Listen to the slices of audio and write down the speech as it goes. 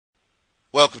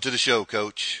Welcome to the show,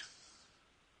 Coach.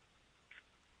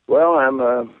 Well,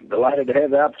 I'm delighted to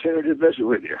have the opportunity to visit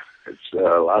with you. It's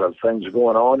a lot of things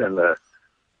going on in the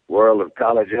world of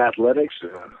college athletics,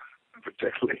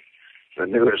 particularly the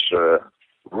newest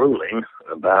ruling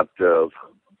about,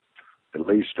 at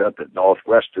least up at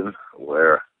Northwestern,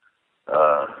 where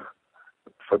uh,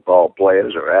 football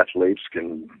players or athletes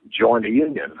can join a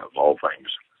union, of all things.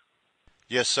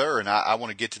 Yes, sir, and I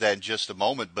want to get to that in just a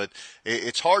moment, but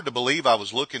it's hard to believe. I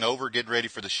was looking over, getting ready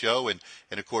for the show, and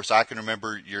of course I can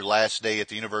remember your last day at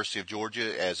the University of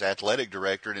Georgia as athletic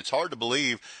director, and it's hard to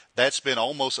believe that's been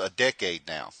almost a decade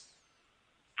now.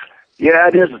 Yeah,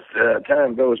 it is.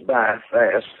 Time goes by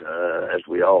fast, as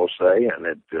we all say, and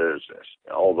it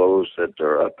all those that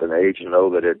are up in age know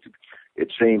that it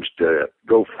seems to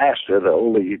go faster the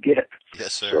older you get.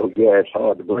 Yes, sir. So yeah, it's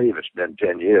hard to believe it's been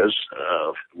 10 years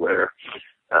where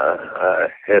I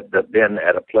had been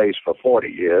at a place for 40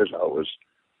 years. I was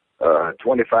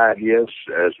 25 years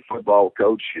as a football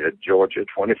coach at Georgia,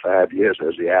 25 years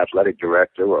as the athletic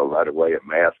director. Well, right away a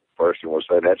math person will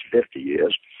say that's 50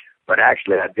 years. But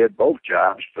actually, I did both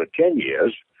jobs for 10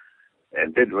 years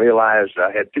and didn't realize I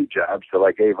had two jobs till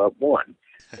I gave up one.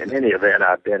 In any event,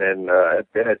 I've been at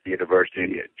the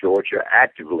University of Georgia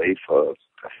actively for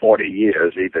 40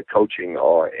 years, either coaching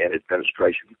or in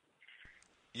administration.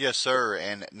 Yes, sir.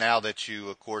 And now that you,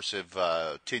 of course, have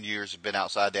 10 years have been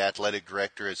outside the athletic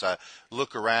director, as I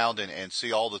look around and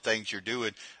see all the things you're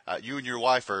doing, you and your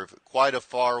wife are quite a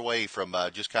far away from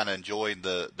just kind of enjoying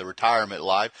the retirement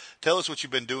life. Tell us what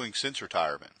you've been doing since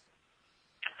retirement.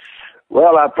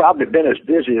 Well, I've probably been as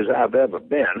busy as I've ever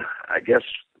been. I guess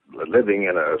living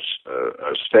in a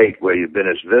state where you've been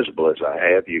as visible as I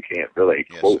have, you can't really,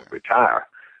 Yes, quote, sir. retire.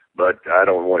 But I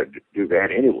don't want to do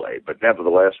that anyway. But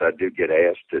nevertheless, I do get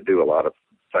asked to do a lot of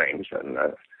things, and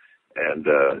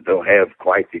don't have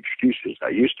quite the excuses I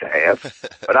used to have.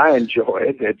 But I enjoy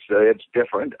it. It's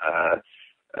different.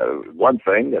 One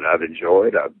thing that I've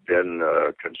enjoyed, I've been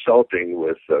consulting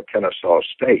with Kennesaw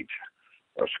State,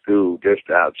 a school just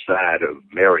outside of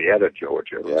Marietta,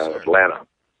 Georgia, Yes, around sir. Atlanta,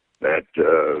 that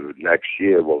next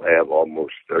year will have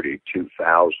almost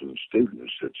 32,000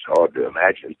 students. It's hard to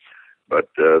imagine. But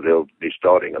they'll be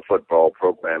starting a football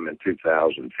program in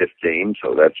 2015,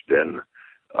 so that's been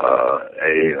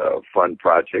a fun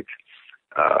project.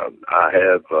 I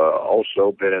have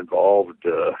also been involved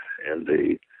in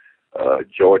the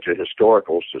Georgia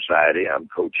Historical Society. I'm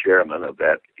co-chairman of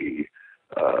that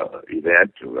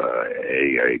event,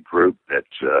 a group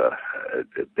that's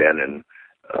been in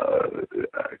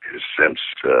since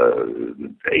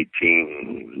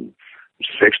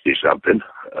 1860-something.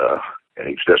 In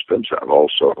existence. I've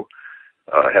also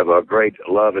have a great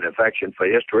love and affection for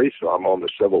history, so I'm on the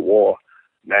Civil War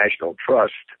National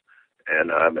Trust, and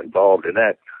I'm involved in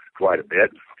that quite a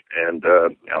bit. And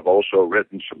I've also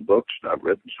written some books, and I've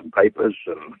written some papers,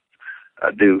 and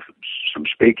I do some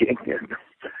speaking. And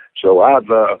so I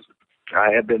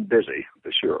have been busy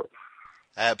for sure.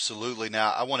 Absolutely.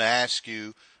 Now, I want to ask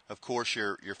you, of course,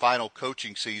 your final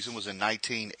coaching season was in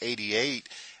 1988,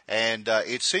 and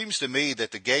it seems to me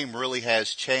that the game really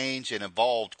has changed and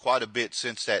evolved quite a bit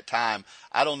since that time.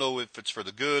 I don't know if it's for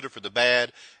the good or for the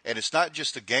bad, and it's not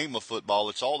just the game of football,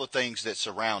 it's all the things that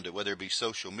surround it, whether it be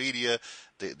social media,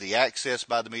 the access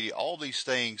by the media, all these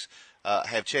things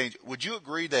have changed. Would you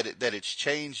agree that it's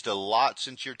changed a lot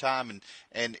since your time?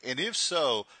 And if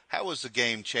so, how has the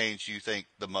game changed, you think,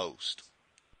 the most?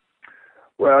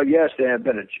 Well, yes, there have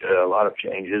been a lot of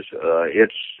changes.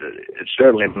 It's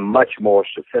certainly much more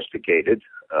sophisticated.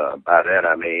 By that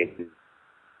I mean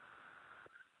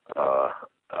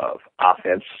of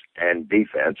offense and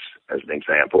defense, as an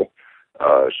example.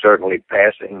 Certainly,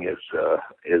 passing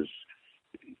is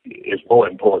more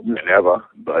important than ever.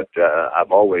 But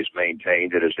I've always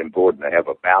maintained it is important to have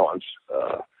a balance.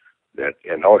 That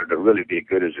in order to really be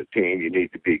good as a team, you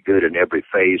need to be good in every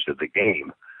phase of the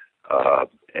game.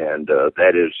 And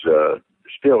that is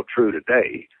still true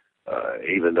today,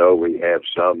 even though we have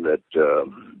some that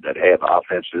have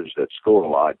offenses that score a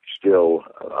lot. Still,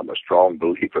 I'm a strong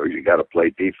believer you got to play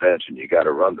defense and you got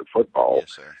to run the football.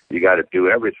 Yes, sir. You got to do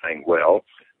everything well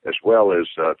as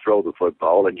throw the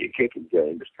football, and your kicking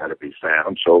game has got to be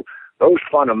sound. So those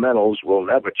fundamentals will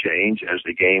never change as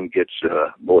the game gets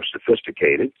more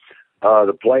sophisticated.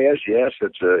 The players, yes,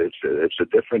 it's a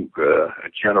different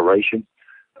generation.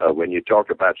 When you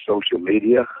talk about social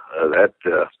media, that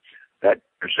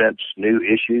presents new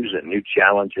issues and new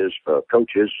challenges for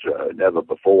coaches never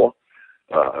before.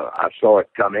 I saw it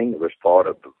coming. It was part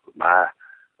of my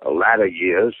latter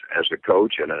years as a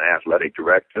coach and an athletic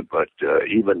director, but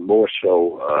even more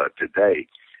so today,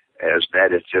 as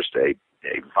that is just a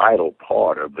a vital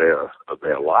part of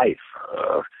their life,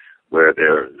 where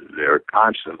they're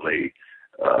constantly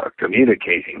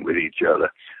communicating with each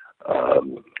other.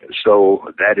 So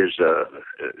that is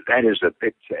a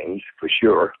big change for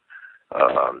sure.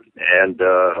 And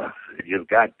you've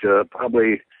got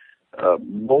probably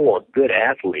more good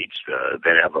athletes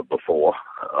than ever before.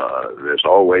 There's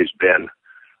always been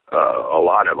a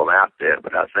lot of them out there,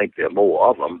 but I think there are more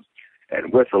of them.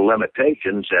 And with the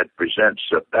limitations, that presents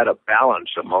a better balance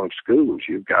among schools.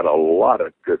 You've got a lot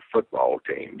of good football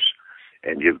teams,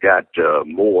 and you've got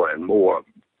more and more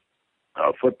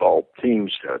football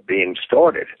teams being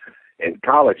started in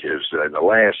colleges. In the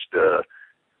last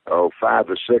 5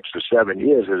 or 6 or 7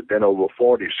 years, there's been over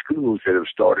 40 schools that have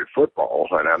started football.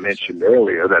 And I mentioned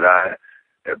earlier that I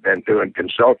have been doing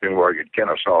consulting work at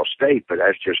Kennesaw State, but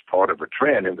that's just part of a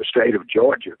trend in the state of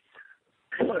Georgia.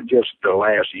 Just the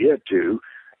last year or two,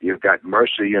 you've got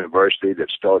Mercer University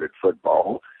that started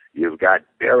football. You've got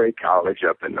Berry College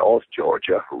up in North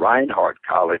Georgia. Reinhardt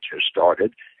College has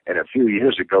started. And a few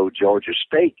years ago, Georgia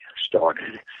State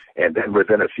started. And then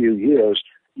within a few years,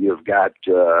 you've got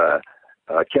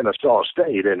Kennesaw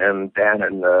State. And then down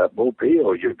in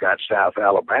Mobile, you've got South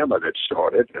Alabama that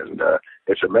started. And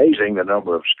it's amazing the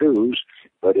number of schools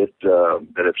that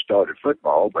have started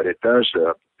football, but it does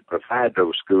provide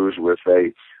those schools with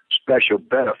a special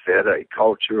benefit, a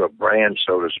culture, a brand,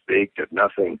 so to speak, that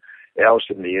nothing else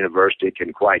in the university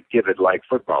can quite give it like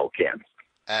football can.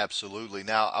 Absolutely.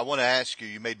 Now, I want to ask you,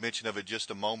 you made mention of it just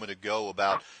a moment ago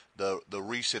about the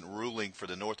recent ruling for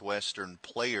the Northwestern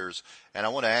players, and I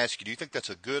want to ask you, do you think that's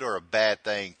a good or a bad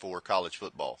thing for college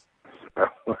football?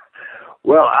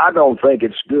 Well, I don't think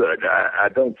it's good. I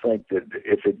don't think that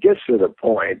if it gets to the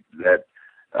point that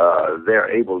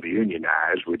they're able to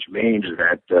unionize, which means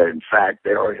that, in fact,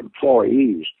 they are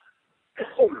employees,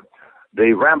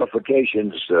 the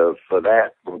ramifications for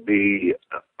that will be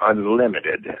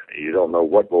unlimited. You don't know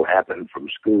what will happen from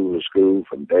school to school,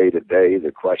 from day to day,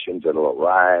 the questions that will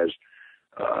arise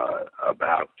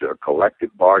about collective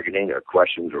bargaining, or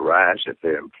questions arise if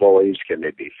they're employees, can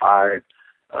they be fired?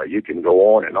 You can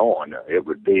go on and on. It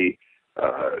would be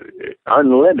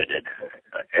unlimited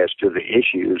as to the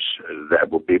issues that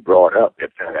will be brought up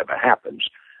if that ever happens.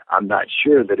 I'm not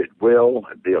sure that it will.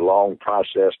 It'd be a long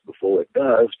process before it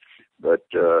does, but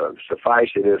suffice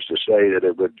it is to say that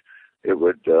it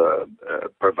would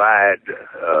provide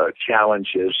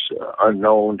challenges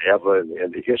unknown ever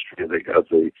in the history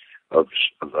of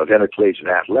intercollegiate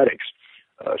athletics.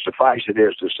 Suffice it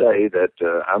is to say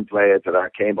that I'm glad that I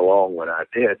came along when I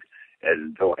did,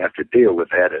 and don't have to deal with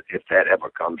that if that ever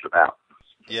comes about.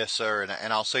 Yes, sir.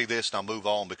 And I'll say this, and I'll move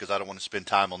on because I don't want to spend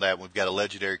time on that. We've got a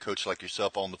legendary coach like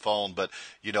yourself on the phone. But,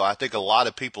 you know, I think a lot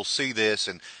of people see this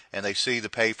and they see the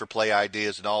pay for play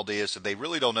ideas and all this, and they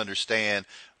really don't understand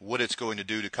what it's going to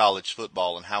do to college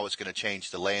football and how it's going to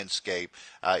change the landscape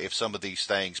if some of these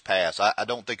things pass. I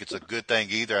don't think it's a good thing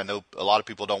either. I know a lot of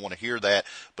people don't want to hear that,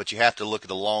 but you have to look at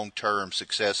the long-term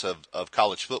success of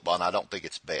college football, and I don't think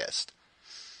it's best.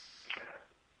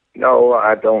 No,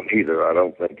 I don't either. I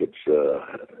don't think it's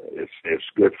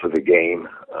good for the game.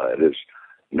 It is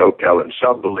no telling.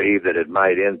 Some believe that it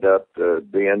might end up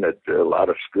being that a lot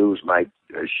of schools might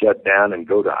shut down and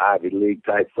go to Ivy League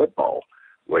type football,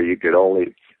 where you could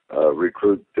only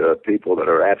recruit people that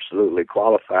are absolutely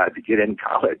qualified to get in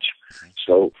college.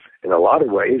 So in a lot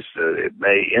of ways, it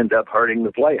may end up hurting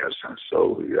the players.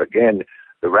 So again,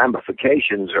 the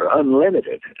ramifications are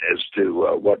unlimited as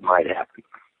to what might happen.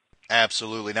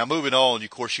 Absolutely. Now, moving on, of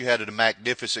course, you had a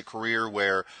magnificent career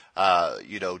where,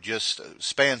 just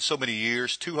spanned so many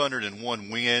years, 201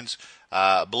 wins.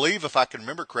 I believe, if I can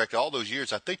remember correctly, all those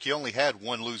years, I think you only had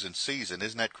one losing season.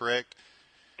 Isn't that correct?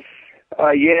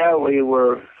 Yeah, we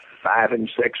were 5-6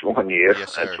 one year.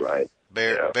 Yes, sir. That's right.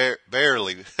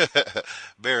 Barely,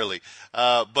 barely.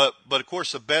 But of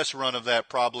course, the best run of that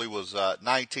probably was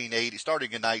 1980,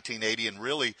 starting in 1980 and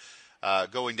really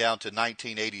going down to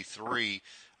 1983.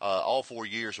 All 4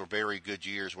 years were very good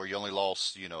years where you only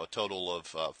lost, a total of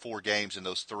 4 games in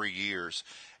those 3 years.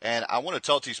 And I want to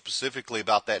talk to you specifically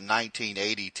about that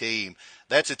 1980 team.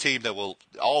 That's a team that will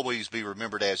always be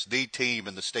remembered as the team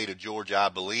in the state of Georgia, I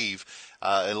believe,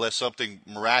 unless something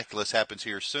miraculous happens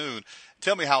here soon.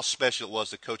 Tell me how special it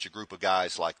was to coach a group of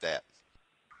guys like that.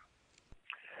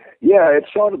 Yeah,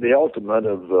 it's sort of the ultimate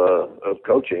of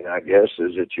coaching, I guess,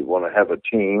 is that you want to have a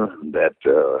team that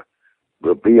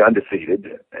will be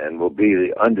undefeated and will be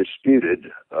the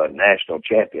undisputed national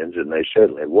champions, and they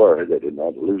certainly were. They did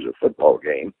not lose a football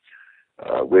game.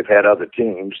 We've had other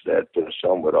teams that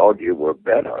some would argue were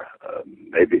better.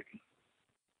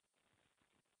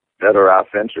 better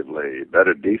offensively,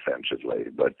 better defensively.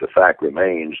 But the fact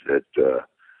remains that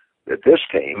that this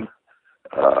team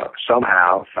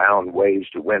somehow found ways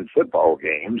to win football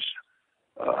games,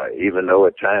 even though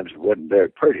at times it wasn't very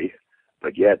pretty.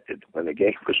 But yet, when the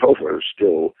game was over, it was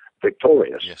still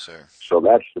victorious. Yes, sir. So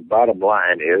that's the bottom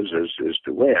line is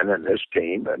to win. And this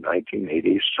team in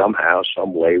 1980 somehow,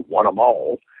 some way won them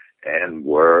all and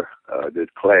were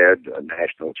declared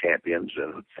national champions.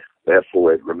 And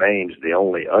therefore, it remains the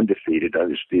only undisputed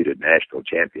national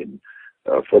champion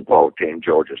football team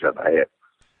Georgia's ever had.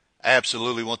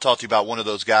 Absolutely. We'll talk to you about one of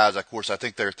those guys. Of course, I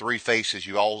think there are three faces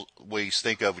you always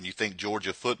think of when you think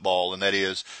Georgia football, and that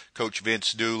is Coach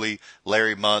Vince Dooley,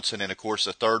 Larry Munson, and, of course,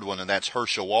 the third one, and that's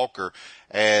Herschel Walker.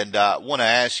 And I want to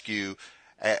ask you,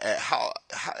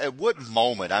 at what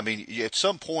moment, I mean, at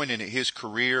some point in his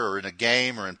career or in a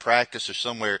game or in practice or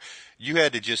somewhere, you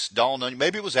had to just dawn on you,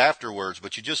 maybe it was afterwards,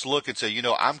 but you just look and say,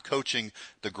 I'm coaching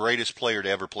the greatest player to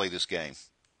ever play this game.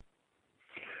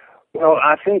 Well,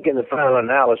 I think in the final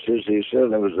analysis, he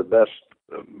certainly was the best,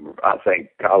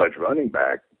 college running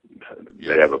back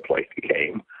that ever played the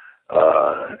game.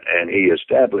 And he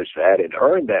established that and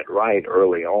earned that right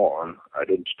early on. I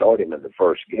didn't start him in the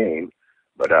first game,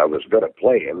 but I was going to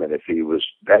play him. And if he was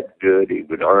that good, he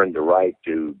would earn the right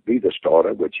to be the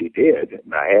starter, which he did. And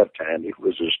by halftime, he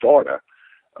was a starter.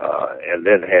 And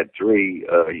then had 3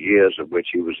 years of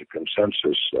which he was a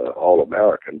consensus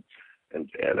All-American.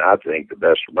 And I think the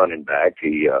best running back.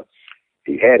 He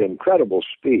had incredible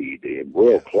speed,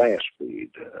 world-class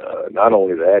speed. Not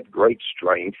only that, great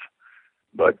strength,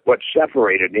 but what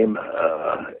separated him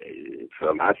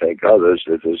from, I think, others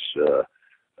is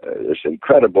this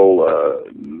incredible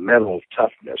mental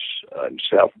toughness and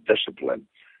self-discipline.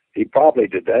 He probably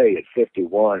today at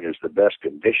 51 is the best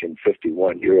conditioned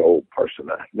 51-year-old person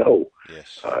I know.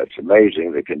 Yes. It's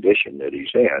amazing the condition that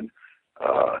he's in.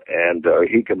 And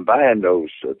he combined those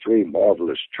 3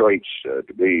 marvelous traits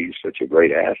to be such a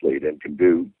great athlete and can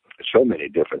do so many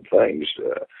different things.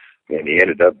 And he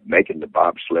ended up making the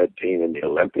bobsled team in the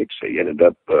Olympics. He ended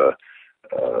up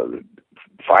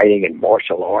fighting in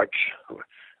martial arts,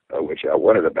 which I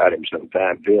wondered about him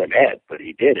sometime doing that, but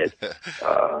he did it.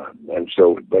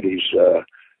 But he's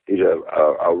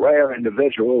a rare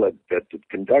individual that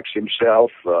conducts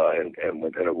himself in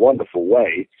a wonderful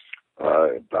way.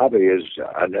 Probably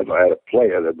I never had a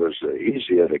player that was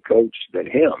easier to coach than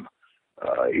him.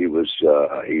 He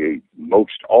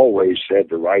most always said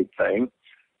the right thing.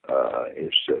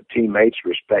 His teammates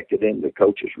respected him, the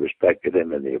coaches respected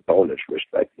him, and the opponents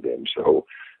respected him. So,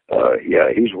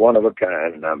 he's one of a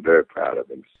kind, and I'm very proud of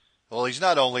him. Well, he's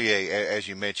not only as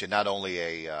you mentioned, not only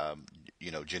a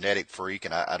genetic freak,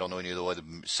 and I don't know any other way to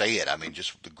say it. I mean,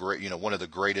 just one of the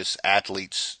greatest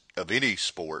athletes of any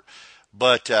sport.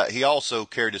 But he also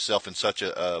carried himself in such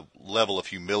a level of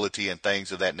humility and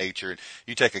things of that nature. And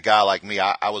you take a guy like me,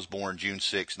 I was born June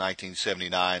 6,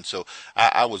 1979, so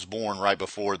I was born right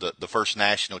before the first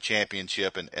national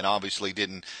championship, and obviously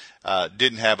didn't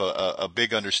have a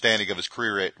big understanding of his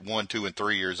career at 1, 2, and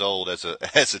 3 years old as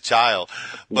a child.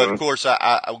 But of course,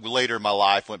 I later in my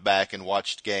life went back and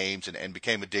watched games and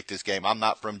became addicted to this game. I'm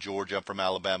not from Georgia. I'm from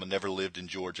Alabama. Never lived in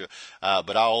Georgia.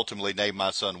 But I ultimately named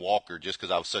my son Walker just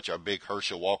because I was such a big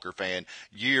Herschel Walker fan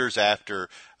years after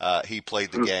he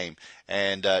played the game.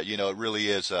 And it really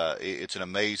is it's an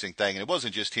amazing thing. And it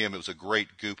wasn't just him. It was a great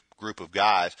group of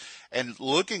guys. And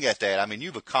looking at that, I mean,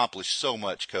 you've accomplished so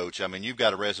much, Coach. I mean, you've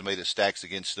got a resume that stacks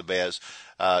against the best.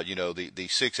 The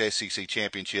 6 SEC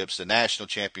championships, the national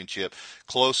championship,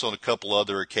 close on a couple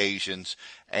other occasions.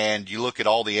 And you look at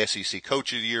all the SEC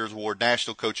Coach of the Year award,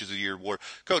 National Coaches of the Year award.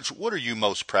 Coach, what are you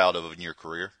most proud of in your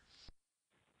career?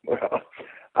 Well,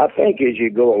 I think as you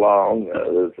go along,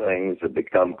 the things have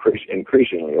become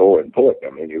increasingly more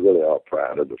important. I mean, you really are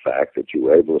proud of the fact that you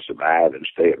were able to survive and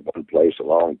stay at one place a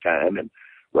long time and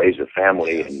raise a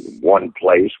family in one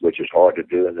place, which is hard to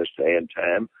do in this day and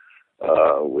time.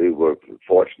 We were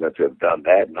fortunate to have done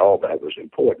that, and all that was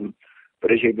important.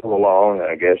 But as you go along,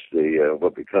 I guess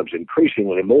what becomes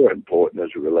increasingly more important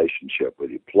is a relationship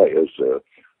with your players, the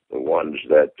ones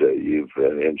that you've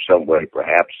in some way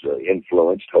perhaps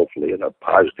influenced, hopefully in a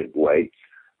positive way.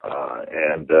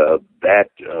 And that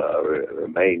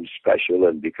remains special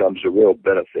and becomes a real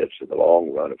benefit in the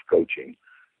long run of coaching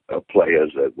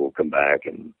players that will come back.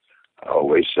 And I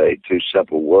always say 2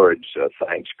 simple words,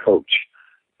 thanks, coach.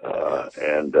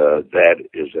 And that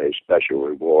is a special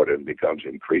reward and becomes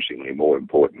increasingly more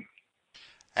important.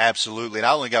 Absolutely. And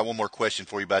I only got one more question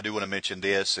for you, but I do want to mention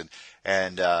this,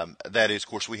 and that is, of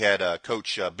course, we had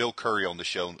Coach Bill Curry on the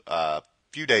show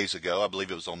few days ago. I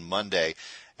believe it was on Monday,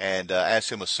 and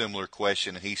asked him a similar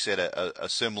question, and he said a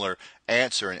similar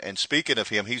answer. And speaking of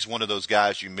him, he's one of those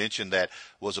guys you mentioned that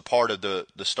was a part of the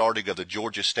starting of the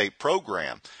Georgia State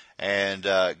program, and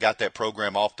got that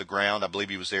program off the ground. I believe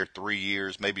he was there 3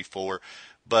 years, maybe 4.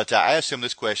 But I asked him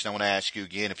this question. I want to ask you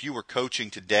again: if you were coaching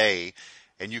today,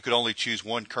 and you could only choose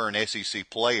one current SEC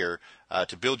player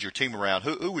to build your team around,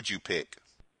 who would you pick?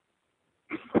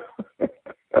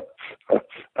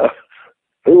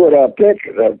 Who would I pick?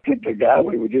 I'd pick the guy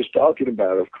we were just talking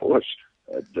about, of course.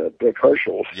 I'd pick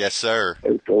Herschel. Yes, sir.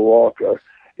 The Walker.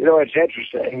 You know, it's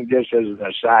interesting, just as an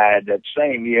aside, that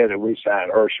same year that we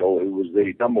signed Herschel, who was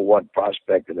the #1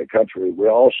 prospect in the country, we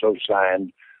also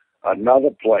signed another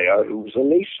player who was the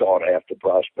least sought-after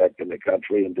prospect in the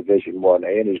country in Division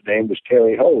 1A, and his name was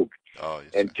Terry Hogue. Oh,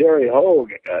 yes, and sir. Terry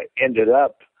Hogue ended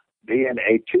up being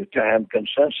a 2-time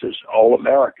consensus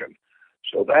All-American.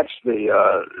 So that's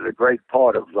the great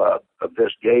part of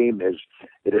this game, is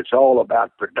that it's all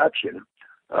about production.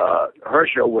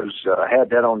 Herschel had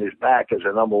that on his back as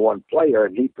a #1 player,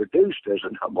 and he produced as a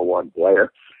 #1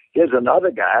 player. Here's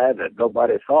another guy that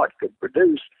nobody thought could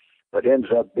produce, but ends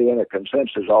up being a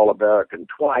consensus All-American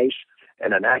twice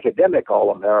and an academic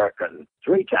All-American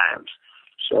 3 times.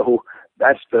 So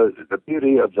that's the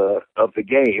beauty of the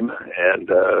game,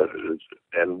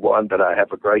 and one that I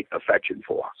have a great affection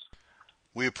for.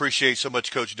 We appreciate so much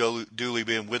Coach Dooley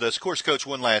being with us. Of course, Coach,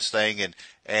 one last thing,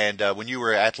 and when you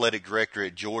were athletic director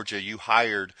at Georgia, you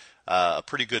hired a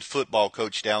pretty good football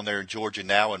coach down there in Georgia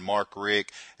now, in Mark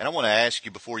Richt. And I want to ask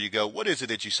you before you go, what is it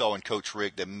that you saw in Coach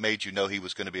Richt that made you know he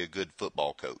was going to be a good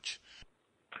football coach?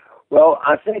 Well,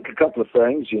 I think a couple of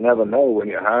things. You never know when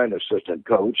you hire an assistant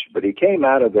coach, but he came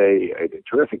out of a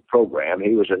terrific program.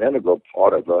 He was an integral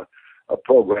part of a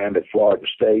program at Florida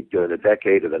State during the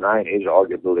decade of the 90s,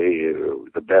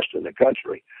 arguably the best in the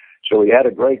country. So he had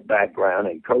a great background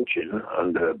in coaching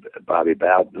under Bobby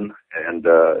Bowden. And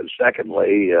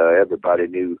secondly, everybody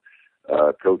knew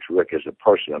Coach Richt as a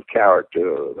person of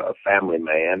character, a family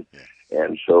man.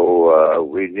 And so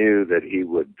we knew that he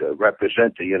would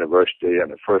represent the university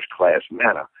in a first-class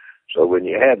manner. So when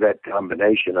you have that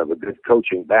combination of a good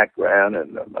coaching background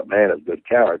and a man of good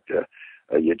character,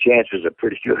 your chances are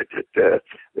pretty good that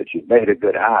you've made a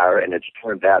good hire, and it's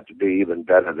turned out to be even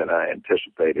better than I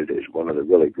anticipated. He's one of the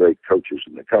really great coaches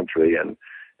in the country, and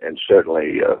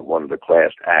certainly one of the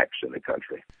class acts in the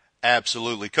country.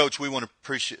 Absolutely. Coach, we want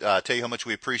to tell you how much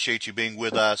we appreciate you being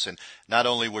with us. And not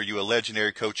only were you a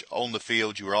legendary coach on the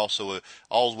field, you were also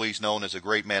always known as a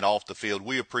great man off the field.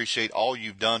 We appreciate all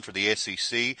you've done for the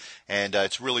SEC, and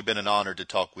it's really been an honor to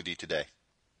talk with you today.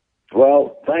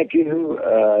 Well, thank you.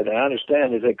 I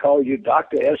understand that they call you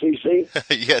Dr. SEC?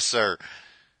 Yes, sir.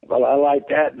 Well, I like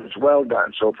that, and it's well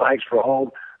done. So thanks for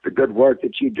all the good work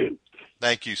that you do.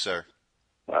 Thank you, sir.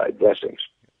 All right, blessings.